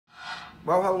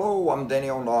Well, hello, I'm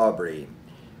Daniel Nobre.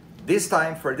 This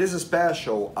time for this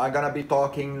special, I'm gonna be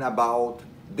talking about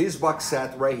this box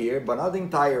set right here, but not the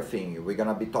entire thing. We're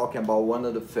gonna be talking about one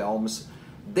of the films.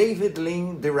 David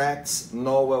Lean directs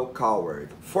Noël Coward.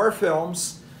 4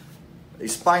 films,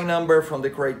 spy number from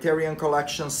the Criterion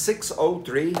Collection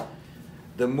 603,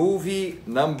 the movie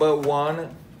number 1,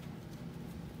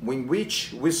 in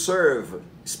which we serve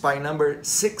spy number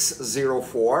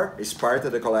 604, is part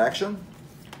of the collection.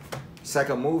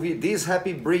 Second movie, This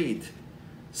Happy Breed,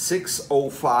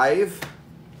 605.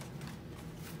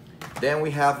 Then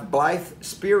we have Blithe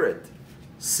Spirit,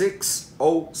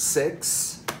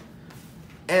 606.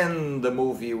 And the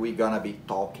movie we're gonna be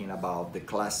talking about, the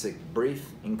classic Brief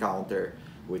Encounter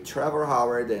with Trevor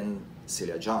Howard and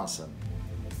Celia Johnson.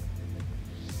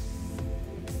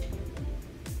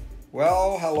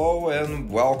 Well, hello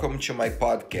and welcome to my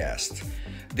podcast.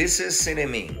 This is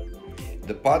CINEMIN,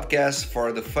 the podcast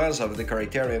for the fans of the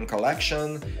Criterion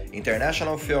Collection,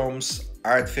 international films,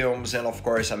 art films, and of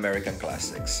course American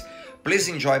classics. Please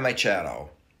enjoy my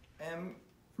channel.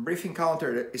 Brief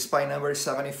Encounter, spy number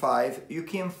 75. You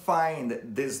can find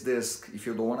this disc if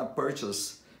you don't want to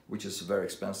purchase, which is very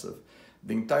expensive.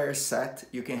 The entire set,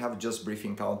 you can have just Brief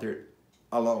Encounter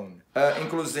alone.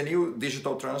 Includes the new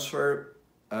digital transfer,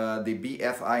 the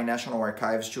BFI National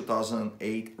Archives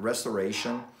 2008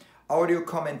 restoration, audio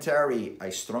commentary. I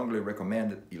strongly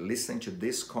recommend you listen to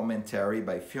this commentary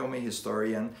by film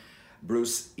historian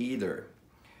Bruce Eder.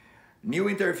 New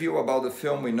interview about the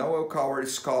film with Noël Coward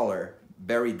scholar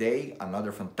Barry Day,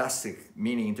 another fantastic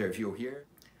mini interview here.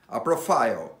 A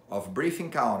profile of Brief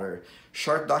Encounter,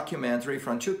 short documentary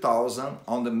from 2000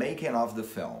 on the making of the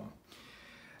film.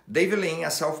 David Lean,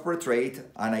 a self-portrait,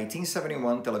 a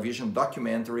 1971 television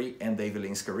documentary, and David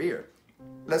Lean's career.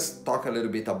 Let's talk a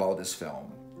little bit about this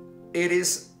film. It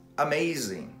is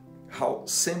amazing how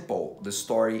simple the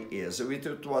story is.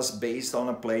 It was based on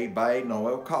a play by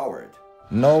Noël Coward.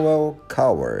 Noël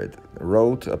Coward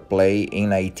wrote a play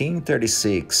in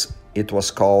 1936. It was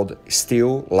called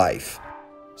Still Life.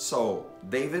 So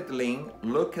David Lean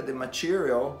looked at the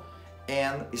material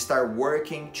and started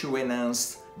working to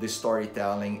enhance the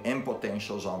storytelling and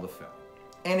potentials on the film.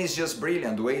 And it's just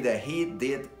brilliant the way that he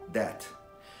did that.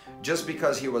 Just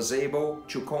because he was able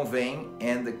to convey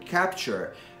and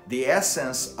capture the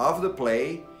essence of the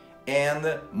play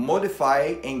and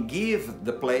modify and give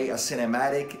the play a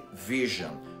cinematic vision.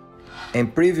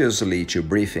 And previously to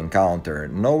Brief Encounter,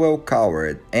 Noël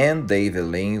Coward and David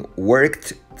Lean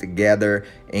worked together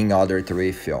in other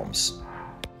 3 films.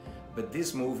 But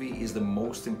this movie is the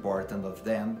most important of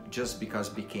them just because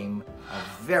it became a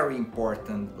very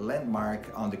important landmark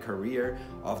on the career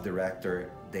of director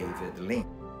David Lean.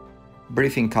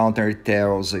 Brief Encounter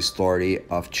tells a story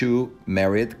of 2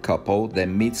 married couple that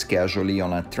meets casually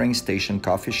on a train station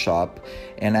coffee shop,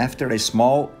 and after a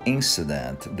small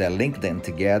incident that linked them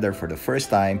together for the first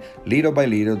time, little by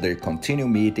little they continue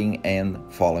meeting and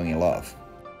falling in love.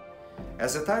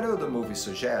 As the title of the movie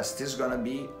suggests, this is gonna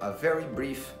be a very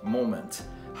brief moment.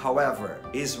 However,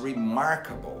 it's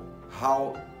remarkable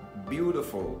how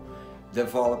beautiful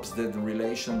develops the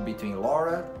relation between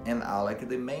Laura and Alec,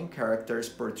 the main characters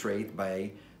portrayed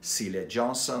by Celia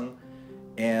Johnson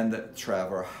and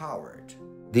Trevor Howard.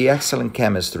 The excellent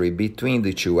chemistry between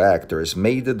the 2 actors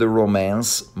made the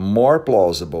romance more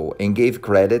plausible and gave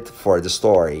credit for the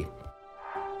story.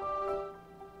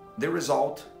 The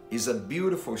result is a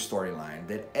beautiful storyline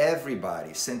that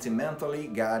everybody sentimentally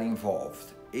got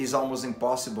involved. It's almost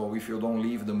impossible if you don't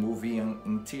leave the movie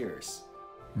in tears.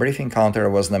 Brief Encounter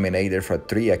was nominated for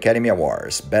 3 Academy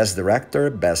Awards: Best Director,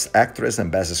 Best Actress,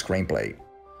 and Best Screenplay.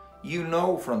 You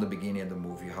know from the beginning of the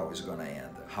movie how it's gonna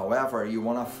end. However, you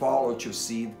wanna follow to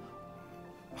see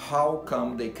how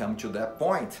come they come to that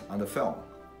point on the film.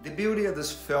 The beauty of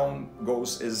this film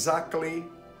goes exactly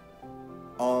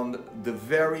on the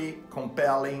very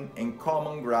compelling and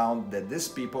common ground that these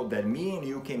people, that me and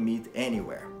you, can meet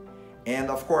anywhere.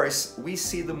 And of course, we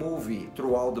see the movie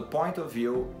throughout the point of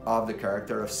view of the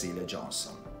character of Celia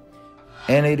Johnson.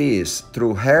 And it is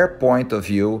through her point of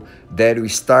view that we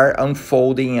start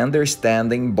unfolding and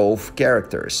understanding both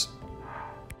characters.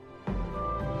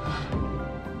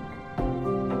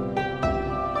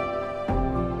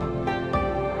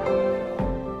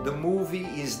 The movie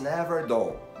is never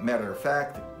dull. Matter of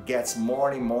fact, gets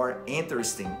more and more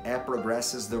interesting as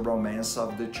progresses the romance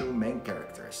of the 2 main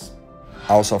characters.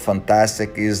 Also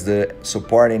fantastic is the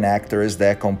supporting actors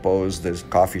that compose the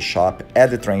coffee shop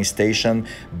at the train station,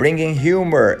 bringing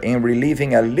humor and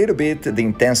relieving a little bit the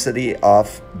intensity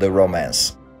of the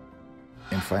romance.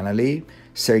 And finally,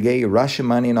 Sergei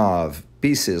Rachmaninoff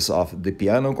pieces of the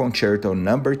Piano Concerto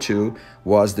No. 2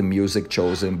 was the music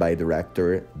chosen by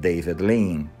director David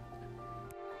Lean.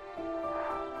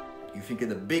 You think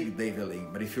it's a big David Lean,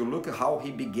 but if you look at how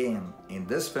he began in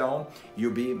this film,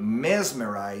 you'll be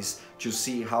mesmerized to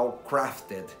see how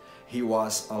crafted he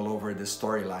was all over the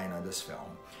storyline of this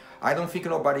film. I don't think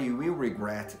nobody will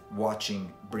regret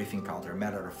watching Brief Encounter.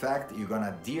 Matter of fact, you're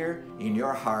gonna adhere in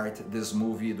your heart this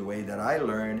movie the way that I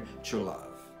learned to love.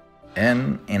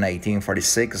 And in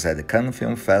 1946 at the Cannes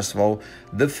Film Festival,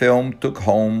 the film took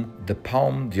home the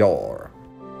Palme d'Or.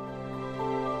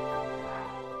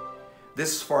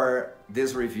 This is for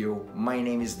this review. My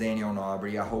name is Daniel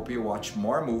Nobre. I hope you watch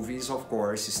more movies, of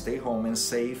course. Stay home and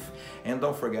safe. And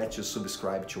don't forget to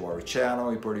subscribe to our channel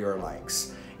and put your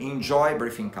likes. Enjoy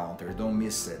Brief Encounter. Don't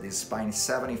miss it. It's Spine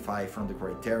 75 from the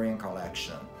Criterion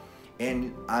Collection.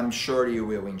 And I'm sure you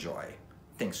will enjoy.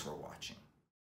 Thanks for watching.